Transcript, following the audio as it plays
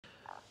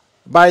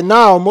By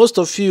now, most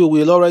of you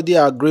will already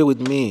agree with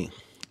me.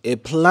 A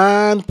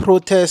planned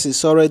protest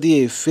is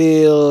already a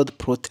failed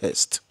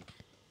protest.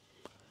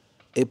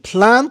 A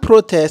planned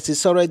protest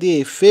is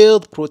already a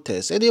failed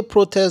protest. Any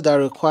protest that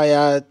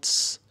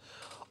requires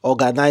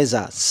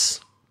organizers,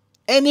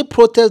 any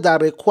protest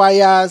that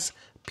requires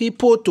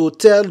people to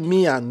tell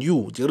me and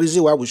you the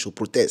reason why we should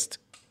protest,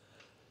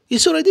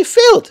 it's already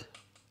failed.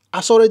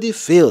 Has already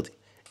failed.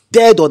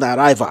 Dead on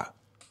arrival.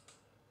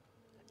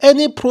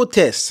 Any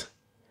protest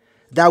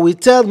that will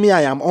tell me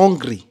I am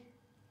hungry,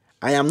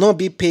 I am not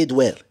being paid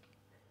well,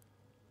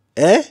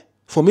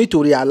 for me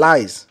to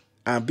realize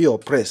and be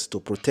oppressed to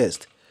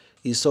protest,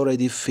 is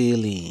already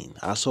failing.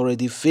 Has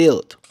already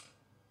failed.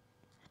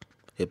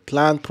 A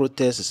planned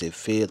protest is a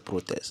failed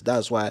protest.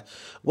 That's why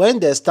when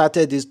they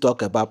started this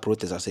talk about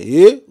protest, I say,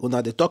 hey, when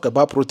they talk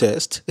about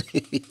protest,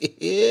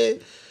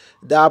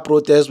 that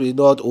protest will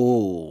not,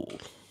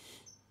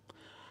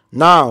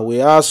 Now we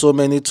have so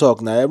many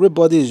talk. Now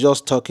everybody is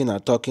just talking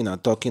and talking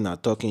and talking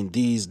and talking.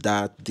 This,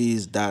 that,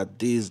 this, that,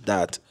 this,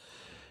 that,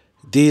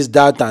 this,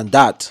 that, and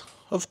that.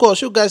 Of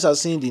course, you guys are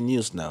seeing the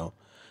news now.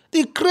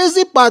 The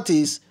crazy part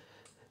is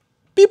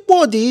people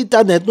on the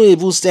internet don't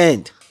even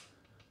send.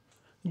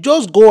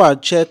 Just go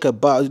and check the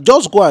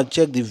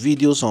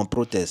videos on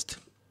protest.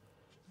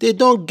 They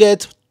don't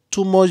get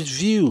too much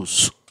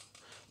views.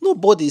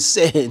 Nobody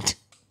sent.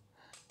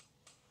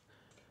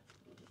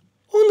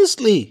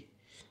 Honestly.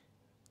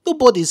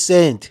 Nobody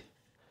sent.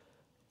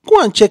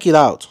 Go and check it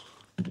out.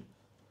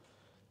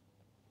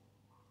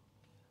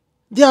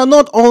 They are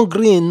not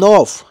hungry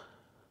enough.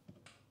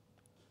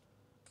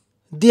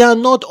 They are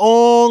not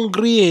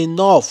hungry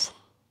enough.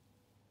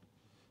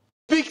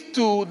 Speak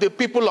to the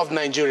people of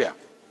Nigeria.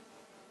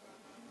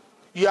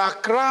 Your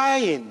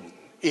crying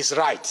is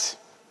right.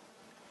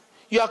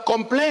 Your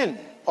complaint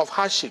of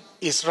hardship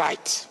is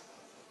right.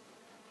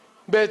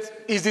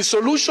 But is the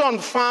solution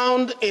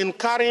found in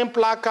carrying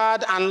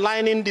placard and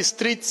lining the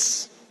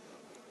streets?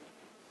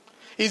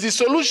 Is the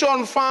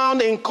solution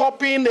found in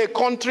copying a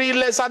country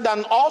lesser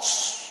than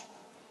us?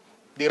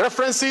 The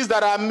references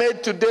that are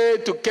made today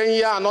to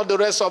Kenya and all the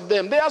rest of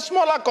them, they are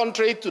smaller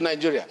countries to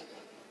Nigeria.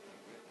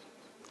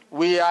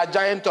 We are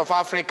giant of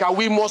Africa.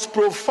 We must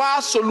profile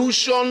a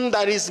solution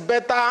that is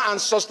better and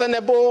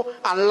sustainable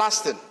and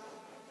lasting.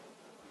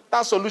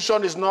 That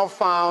solution is not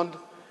found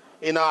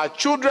in our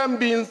children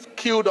being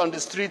killed on the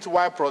streets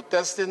while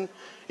protesting.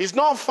 It's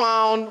not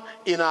found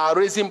in our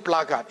raising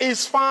placard.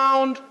 It's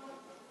found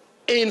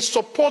in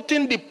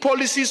supporting the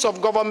policies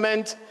of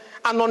government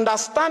and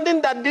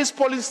understanding that these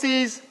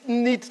policies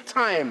need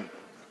time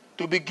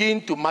to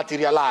begin to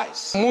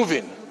materialize.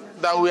 Moving,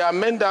 that we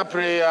amend that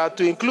prayer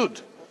to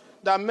include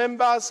that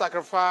members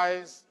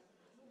sacrifice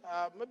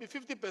maybe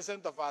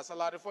 50% of our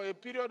salary for a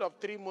period of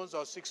 3 months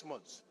or 6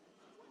 months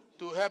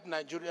to help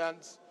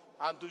Nigerians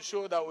and to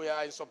show that we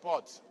are in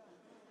support.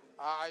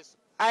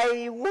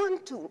 I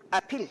want to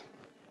appeal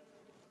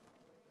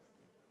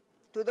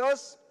to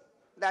those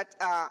that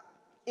are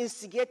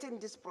instigating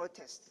this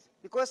protest,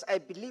 because I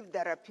believe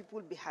there are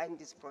people behind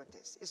this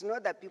protest. It's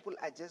not that people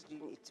are just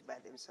doing it by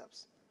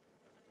themselves.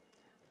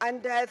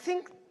 And I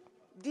think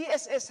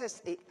DSS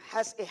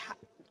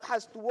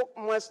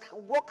must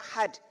work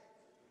hard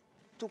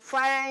to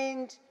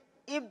find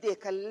if they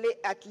can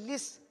at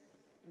least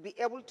be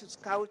able to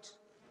scout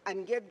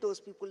and get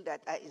those people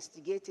that are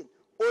instigating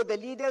or the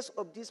leaders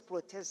of these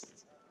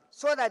protests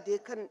so that they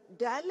can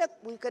dialogue,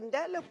 we can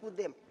dialogue with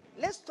them.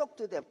 Let's talk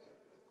to them.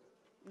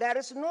 There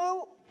is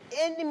no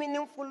any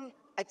meaningful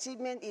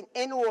achievement in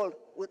any world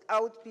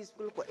without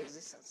peaceful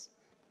coexistence.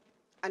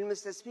 And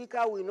Mr.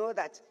 Speaker, we know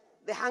that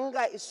the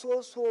hunger is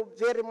so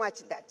very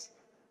much that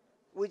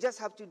we just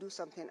have to do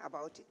something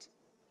about it.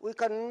 We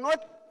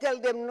cannot tell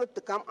them not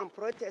to come and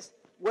protest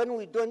when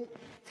we don't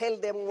tell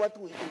them what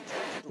we intend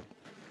to do.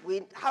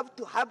 We have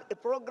to have a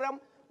program.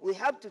 We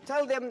have to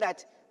tell them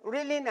that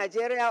really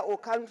Nigeria or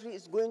country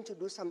is going to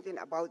do something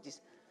about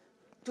this.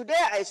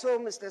 Today I saw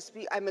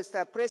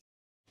Mr. President.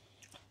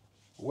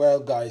 Well,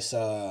 guys,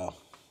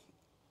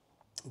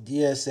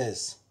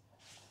 DSS.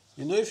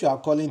 You know, if you are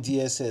calling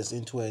DSS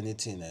into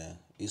anything,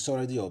 it's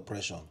already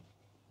oppression.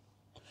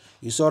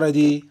 It's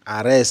already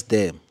arrest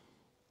them.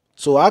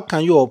 So how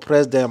can you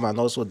oppress them and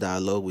also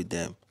dialogue with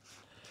them?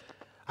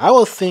 I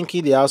was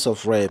thinking the House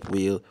of Rep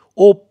will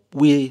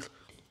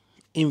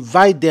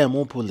invite them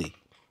openly.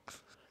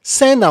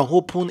 Send an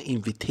open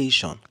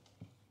invitation.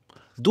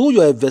 Do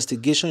your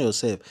investigation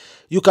yourself.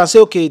 You can say,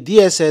 okay,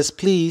 DSS,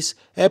 please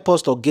help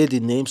us to get the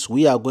names.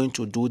 We are going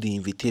to do the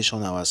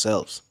invitation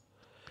ourselves.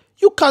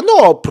 You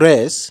cannot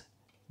oppress,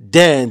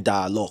 then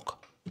dialogue.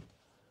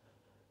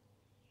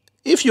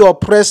 If you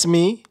oppress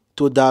me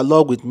to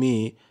dialogue with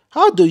me,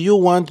 how do you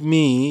want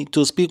me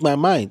to speak my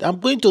mind? I'm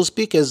going to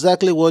speak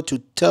exactly what you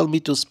tell me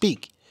to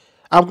speak.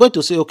 I'm going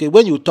to say, okay,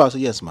 when you talk,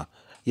 yes, ma,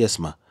 yes,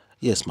 ma,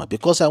 yes, ma,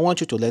 because I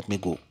want you to let me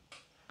go.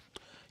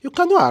 You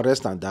cannot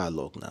arrest and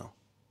dialogue now.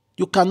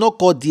 You cannot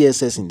call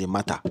DSS in the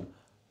matter.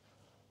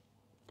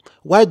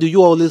 Why do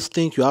you always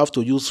think you have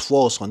to use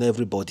force on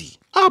everybody?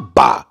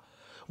 Abba!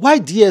 Why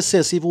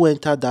DSS even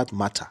enter that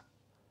matter?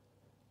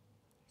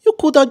 You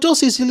could have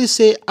just easily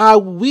say, are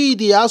we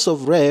the House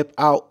of Rep?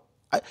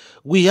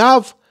 We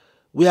are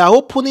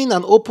opening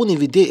an open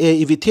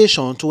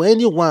invitation to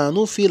anyone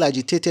who feel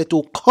agitated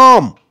to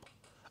come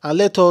and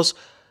let us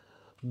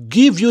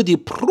give you the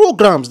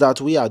programs that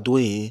we are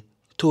doing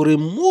to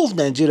remove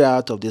Nigeria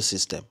out of this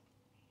system.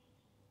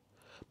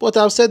 But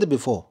I've said it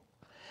before.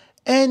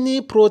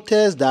 Any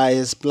protest that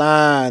is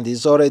planned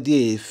is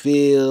already a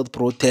failed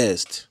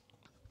protest.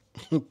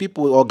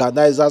 People,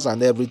 organizers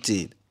and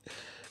everything.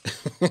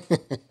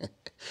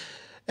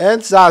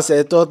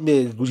 NSAS taught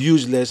me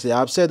uselessly.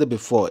 I've said it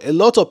before. A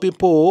lot of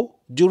people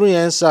during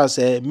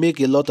NSAS make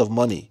a lot of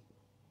money.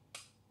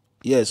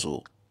 Yes,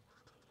 so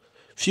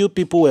few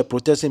people were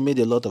protesting, made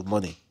a lot of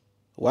money,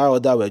 while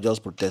others were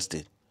just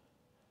protesting.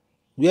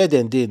 Where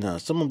then they now?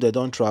 Some of them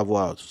don't travel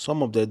out.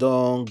 Some of them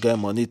don't get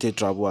money to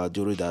travel out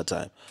during that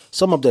time.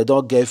 Some of them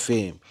don't get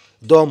fame,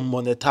 don't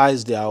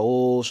monetize their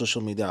whole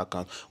social media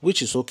account,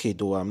 which is okay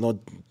though. I'm not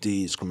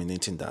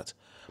discriminating that.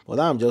 But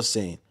I'm just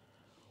saying,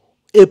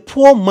 a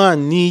poor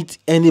man needs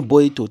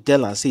anybody to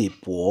tell and say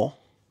poor.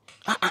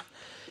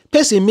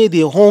 Person made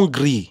a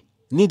hungry.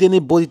 Need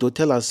anybody to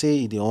tell and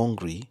say they're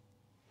hungry?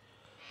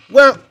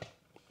 Well,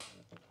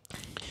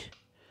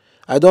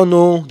 I don't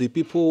know the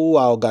people who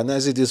are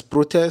organizing this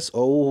protest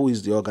or who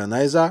is the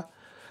organizer,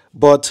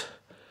 but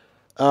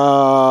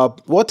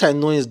what I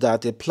know is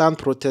that a planned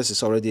protest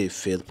is already a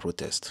failed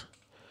protest.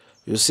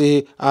 You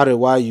see,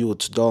 Arewa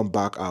youth don't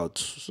back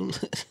out.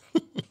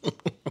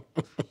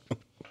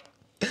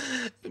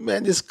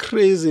 Man, it's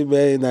crazy,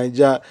 man, in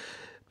Nigeria.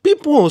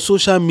 People on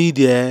social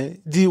media,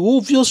 the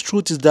obvious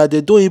truth is that they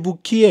don't even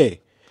care.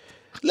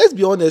 Let's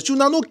be honest, you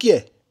don't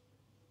care.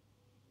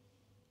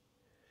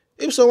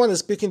 If someone is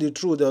speaking the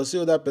truth, they'll say,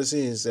 oh, that person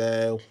is,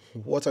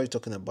 what are you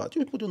talking about?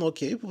 You people do not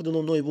care. You people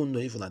don't even know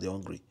if they're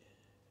hungry.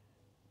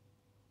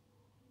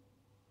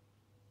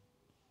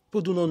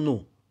 People do not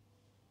know.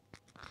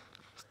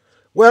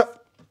 Well,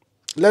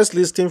 let's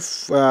listen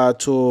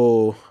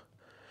to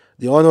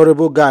the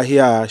honorable guy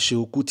here,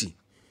 Seun Kuti.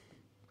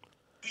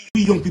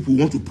 We young people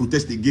want to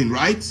protest again,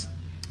 right?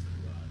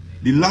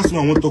 The last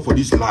one I want to talk for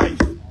this live.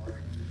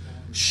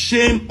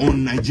 Shame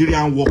on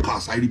Nigerian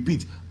workers. I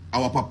repeat,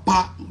 our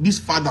papa, these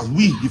fathers,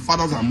 we, the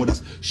fathers and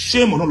mothers,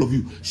 shame on all of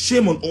you.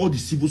 Shame on all the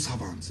civil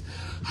servants.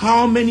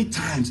 How many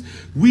times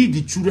we,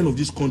 the children of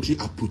this country,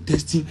 are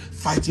protesting,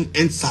 fighting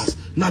NSAS.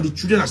 Now the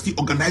children are still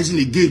organizing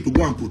again to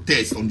go and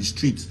protest on the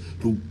streets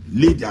to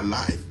lay their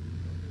life.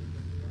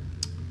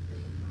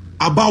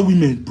 About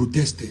women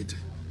protested.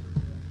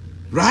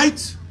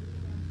 Right?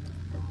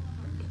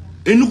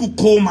 Enugu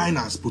coal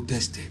miners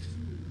protested.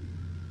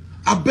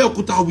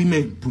 Abeokuta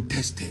women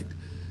protested.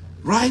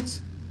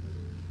 Right?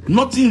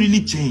 Nothing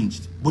really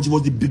changed, but it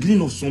was the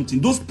beginning of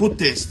something. Those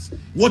protests,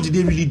 what did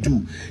they really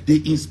do? They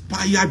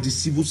inspired the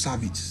civil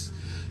service,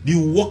 the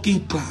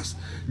working class.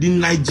 The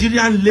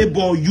Nigerian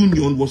Labour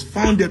Union was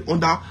founded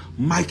under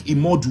Mike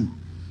Imodu,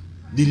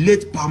 the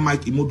late Pa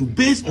Mike Imodu,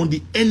 based on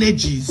the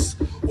energies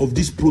of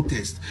this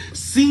protest,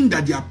 seeing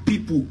that their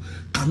people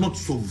cannot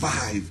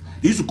survive.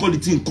 They used to call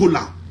it in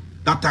Kola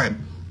that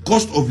time,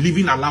 cost of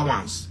living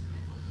allowance.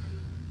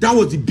 That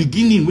was the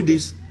beginning when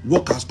these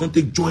workers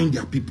can't join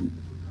their people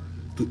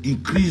to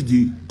increase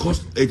the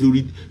cost,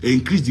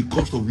 increase the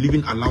cost of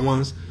living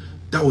allowance.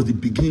 That was the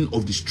beginning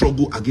of the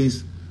struggle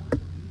against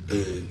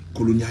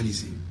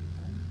colonialism.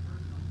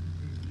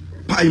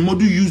 Pa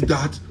Imodu used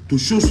that to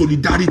show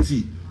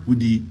solidarity with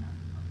the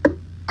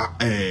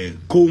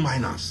coal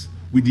miners,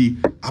 with the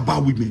Aba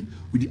women,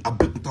 with the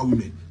Abeokuta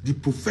women. The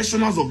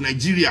professionals of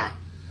Nigeria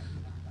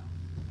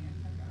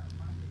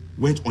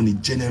went on a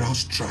general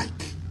strike.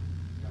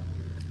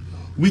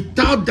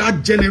 Without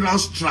that general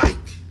strike,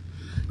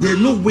 there's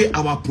no way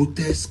our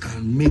protests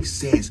can make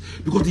sense,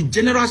 because the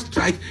general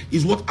strike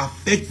is what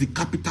affects the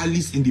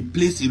capitalist in the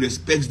place he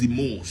respects the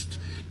most,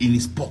 in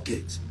his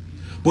pocket.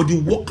 But the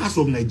workers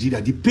of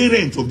Nigeria, the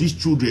parents of these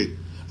children,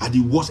 are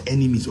the worst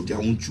enemies of their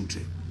own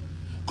children.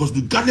 Because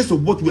regardless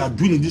of what we are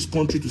doing in this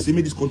country to say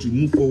make this country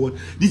move forward,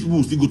 these people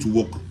will still go to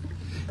work.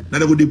 Now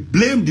they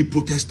blame the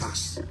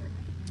protesters.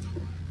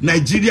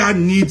 Nigeria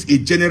needs a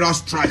general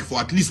strike for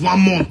at least 1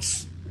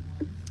 month.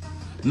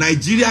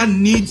 Nigeria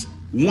needs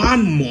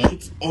 1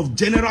 month of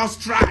general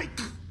strike.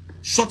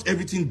 Shut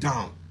everything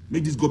down.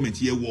 Make this government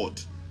hear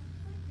word.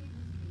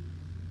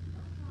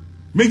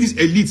 Make this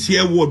elite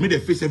hear word. Make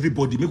them face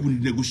everybody. Make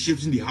the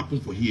negotiations they happen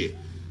for here.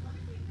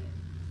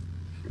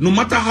 No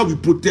matter how we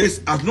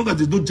protest, as long as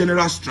there's no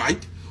general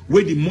strike,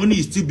 where the money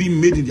is still being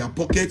made in their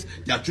pocket,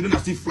 their children are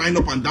still flying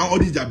up and down, all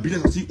these their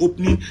business are still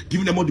opening,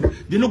 giving them all the,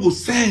 they're not going to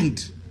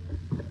send.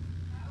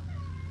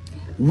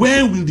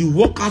 When will the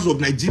workers of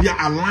Nigeria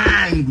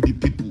align with the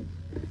people?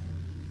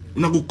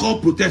 We're not going to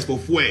call protest for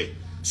fuel.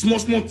 Small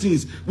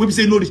things. When we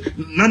say no, no.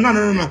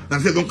 They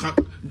say don't count.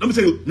 Let me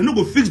say they're not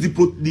going to fix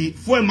the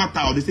fuel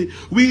matter. They say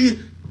we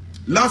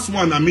last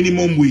one a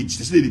minimum wage.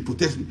 They say they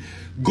protest.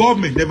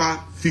 Government never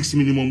fix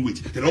minimum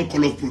wage. They don't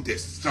call off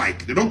protest,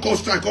 strike. They don't call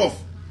strike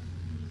off.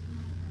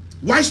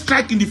 Why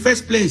strike in the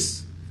first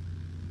place?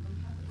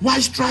 Why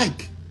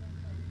strike?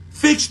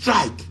 Fake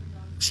strike.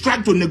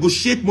 Strike to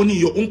negotiate money in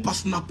your own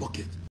personal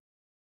pocket.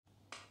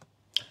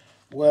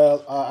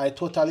 Well, I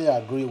totally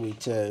agree with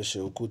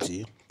Seun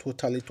Kuti.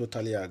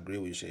 Totally agree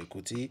with Seun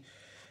Kuti.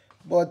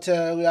 But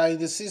we are in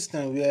the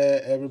system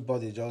where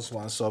everybody just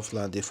wants soft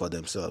landing for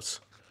themselves.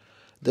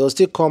 They'll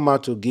still come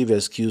out to give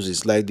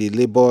excuses, like the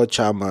Labour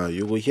chairman.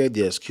 You will hear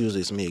the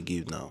excuses may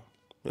give now.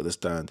 You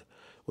understand?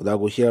 Well, I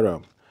will hear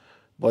them.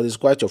 But it's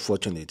quite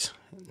unfortunate.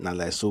 Now,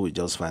 like so, we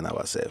just find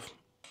ourselves.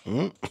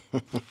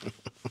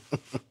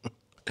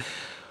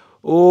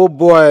 Oh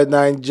boy,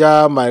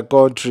 Naija, my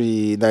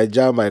country,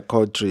 Naija, my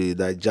country,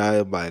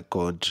 Naija, my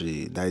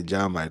country,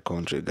 Naija, my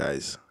country,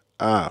 guys.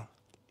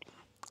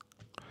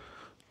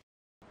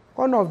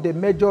 One of the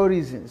major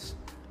reasons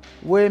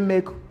we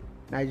make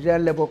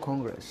Nigerian Labour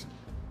Congress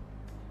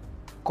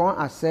can't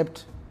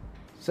accept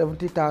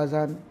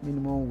 70,000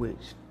 minimum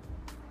wage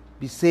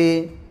be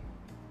say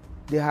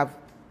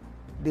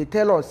they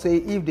tell us say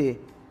if they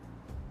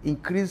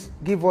increase,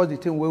 give us the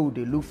thing where would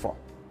they look for,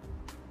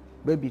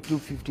 maybe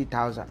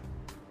 250,000.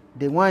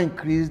 They want to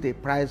increase the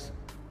price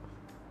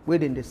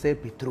within the sell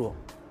petrol.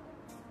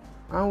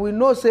 And we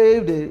know say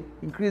if they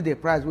increase the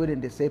price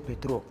within the sell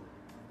petrol,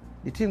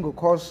 the thing will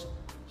cause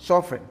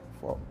suffering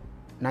for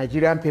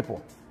Nigerian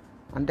people.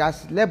 And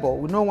as Labour,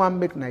 we don't want to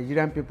make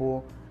Nigerian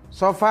people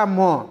suffer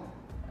more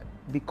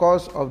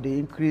because of the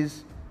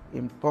increase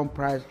in pump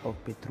price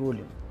of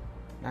petroleum.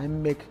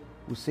 And make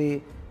we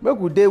say, make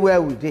we dey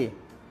where we dey,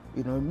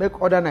 make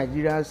other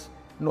Nigerians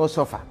no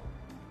suffer.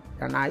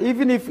 And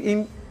even if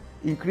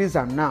increase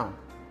them now,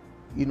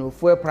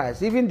 fuel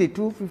price, even the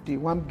 250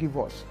 one give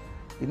us,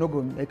 go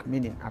make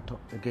meaning at all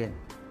again.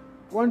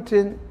 One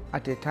thing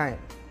at a time.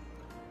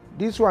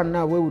 This one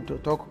now where we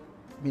talk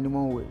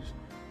minimum wage.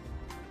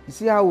 You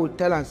see how we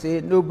tell and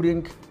say no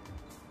bring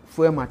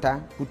fuel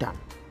matter put am.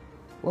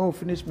 When we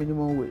finish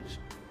minimum wage,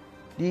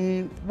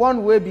 the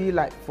one will be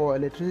like for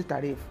electricity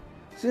tariff.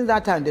 Since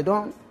that time they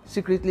don't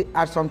secretly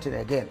add something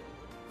again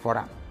for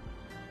them.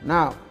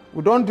 Now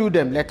we don't do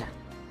them later.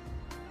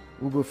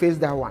 We go face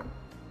that one.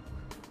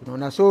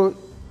 Now so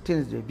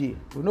things they be.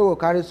 We know we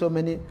carry so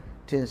many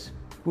things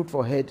put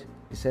for head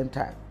the same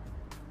time.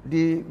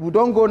 We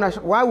don't go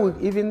national. Why we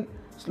even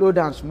slow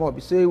down small?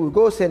 We say we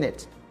go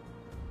Senate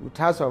with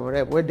House of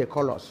Rep where they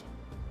call us.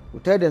 We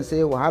tell them say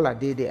wahala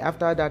day.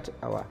 After that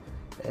our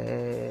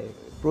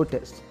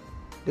protest,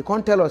 they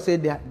can't tell us say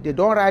they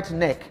don't write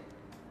neck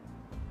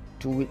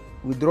to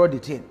withdraw the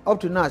thing. Up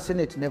to now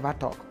Senate never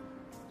talk.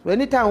 So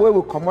anytime where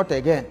we come out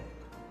again,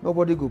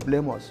 nobody go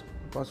blame us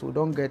because we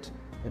don't get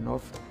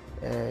enough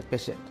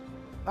patient.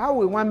 How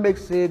we want make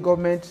say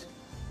government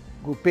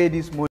go pay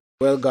this money?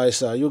 Well,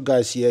 guys, you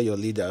guys hear your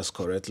leaders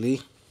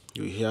correctly.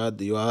 You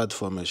heard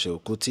from Seun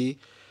Kuti,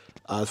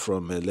 heard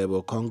from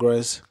Labour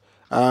Congress,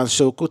 and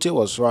Seun Kuti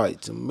was right.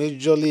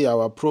 Majorly,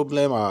 our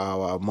problem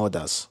are our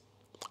mothers,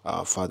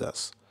 our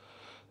fathers,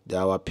 they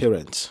are our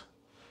parents,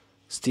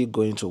 still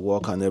going to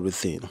work and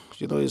everything.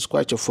 It's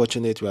quite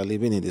unfortunate we are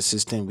living in the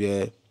system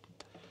where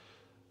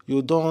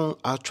you don't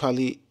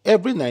actually,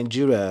 every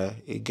Nigeria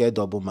get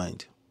double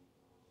mind.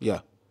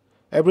 Yeah,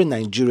 every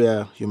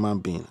Nigeria human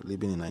being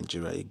living in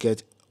Nigeria, you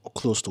get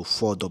close to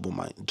four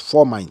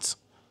minds.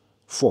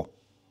 Four.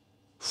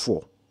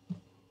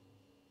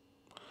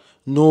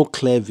 No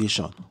clear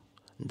vision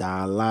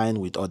that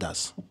align with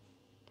others.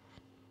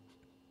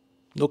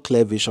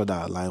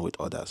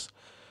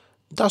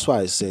 That's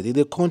why I said in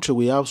the country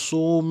we have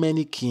so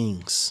many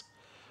kings,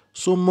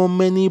 so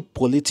many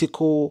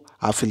political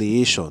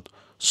affiliation,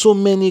 so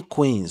many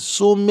queens,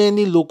 so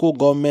many local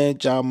government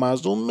chairmen,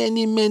 so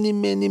many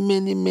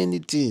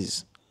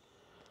things.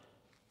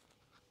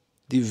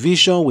 The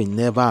vision will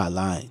never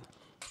align.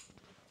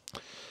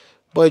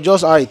 But it's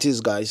just how it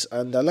is, guys.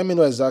 And let me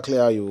know exactly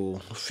how you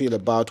feel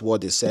about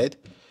what they said.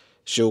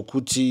 Seun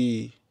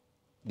Kuti,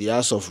 the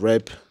House of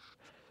Rep,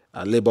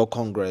 and Labour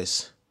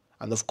Congress.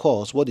 And of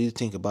course, what do you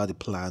think about the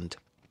planned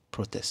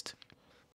protest?